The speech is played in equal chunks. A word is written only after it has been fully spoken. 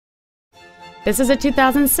This is a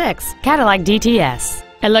 2006 Cadillac DTS,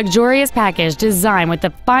 a luxurious package designed with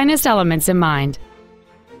the finest elements in mind.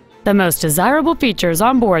 The most desirable features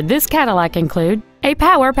on board this Cadillac include a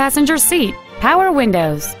power passenger seat, power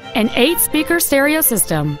windows, an 8-speaker stereo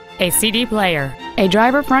system, a CD player, a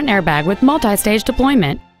driver front airbag with multi-stage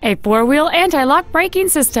deployment, a 4-wheel anti-lock braking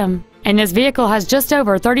system, and this vehicle has just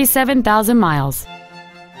over 37,000 miles.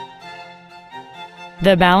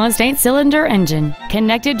 The balanced 8-cylinder engine,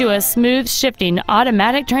 connected to a smooth shifting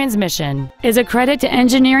automatic transmission, is a credit to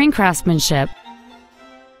engineering craftsmanship.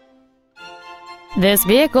 This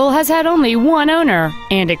vehicle has had only one owner,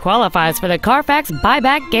 and it qualifies for the Carfax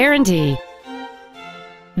buyback guarantee.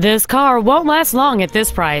 This car won't last long at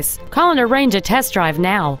this price. Call and arrange a test drive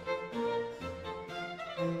now.